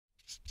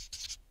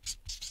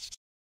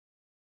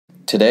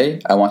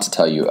Today, I want to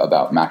tell you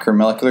about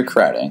macromolecular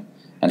crowding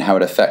and how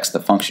it affects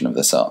the function of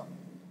the cell.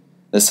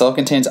 The cell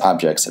contains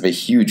objects of a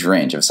huge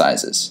range of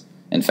sizes.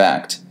 In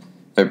fact,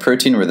 if a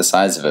protein were the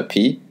size of a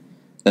pea,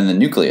 then the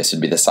nucleus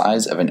would be the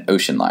size of an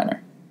ocean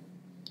liner.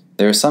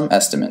 There are some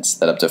estimates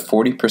that up to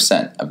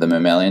 40% of the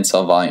mammalian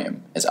cell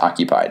volume is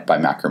occupied by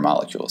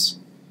macromolecules.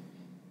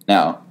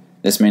 Now,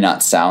 this may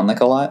not sound like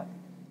a lot,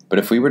 but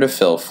if we were to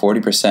fill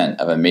 40%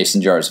 of a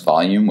mason jar's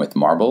volume with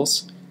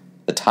marbles,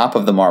 the top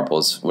of the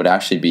marbles would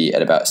actually be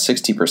at about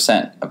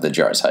 60% of the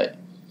jar's height.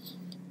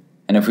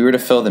 And if we were to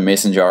fill the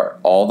mason jar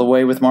all the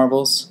way with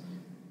marbles,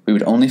 we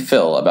would only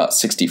fill about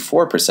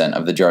 64%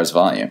 of the jar's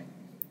volume.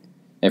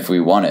 If we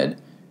wanted,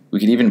 we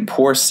could even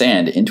pour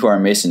sand into our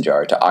mason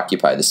jar to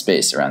occupy the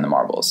space around the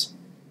marbles.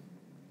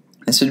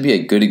 This would be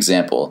a good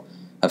example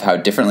of how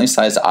differently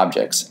sized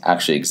objects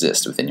actually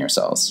exist within your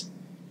cells.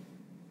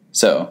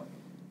 So,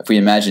 if we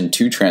imagine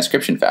two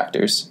transcription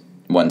factors,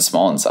 one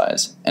small in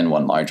size and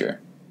one larger,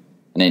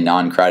 in a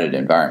non-crowded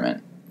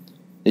environment,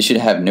 they should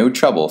have no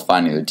trouble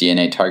finding their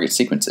DNA target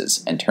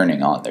sequences and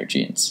turning on their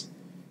genes.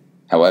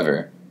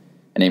 However,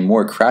 in a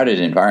more crowded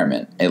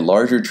environment, a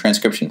larger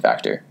transcription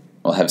factor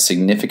will have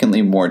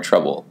significantly more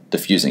trouble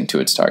diffusing to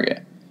its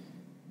target.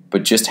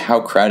 But just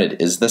how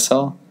crowded is the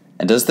cell,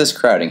 and does this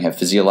crowding have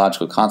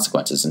physiological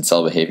consequences in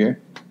cell behavior?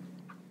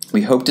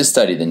 We hope to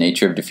study the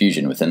nature of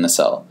diffusion within the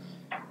cell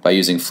by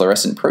using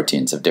fluorescent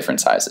proteins of different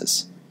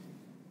sizes.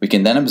 We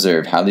can then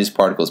observe how these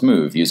particles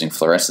move using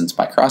fluorescence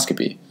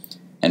microscopy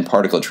and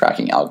particle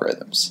tracking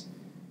algorithms.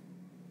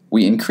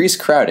 We increase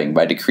crowding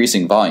by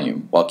decreasing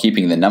volume while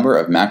keeping the number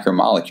of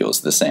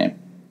macromolecules the same.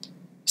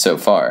 So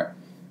far,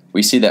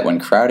 we see that when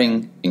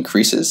crowding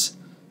increases,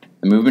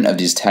 the movement of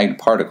these tagged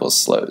particles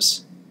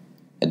slows.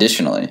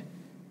 Additionally,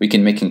 we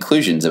can make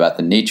conclusions about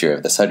the nature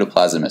of the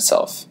cytoplasm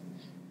itself,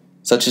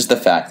 such as the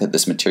fact that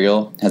this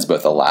material has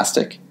both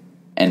elastic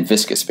and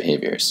viscous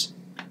behaviors.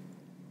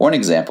 One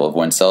example of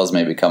when cells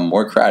may become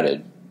more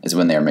crowded is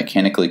when they are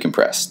mechanically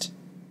compressed,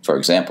 for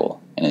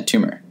example, in a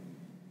tumor.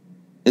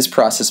 This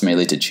process may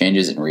lead to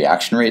changes in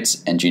reaction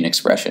rates and gene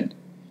expression.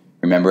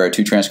 Remember our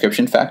two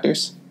transcription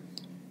factors?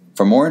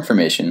 For more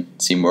information,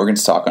 see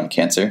Morgan's talk on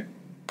cancer,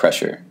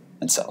 pressure,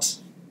 and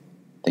cells.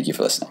 Thank you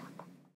for listening.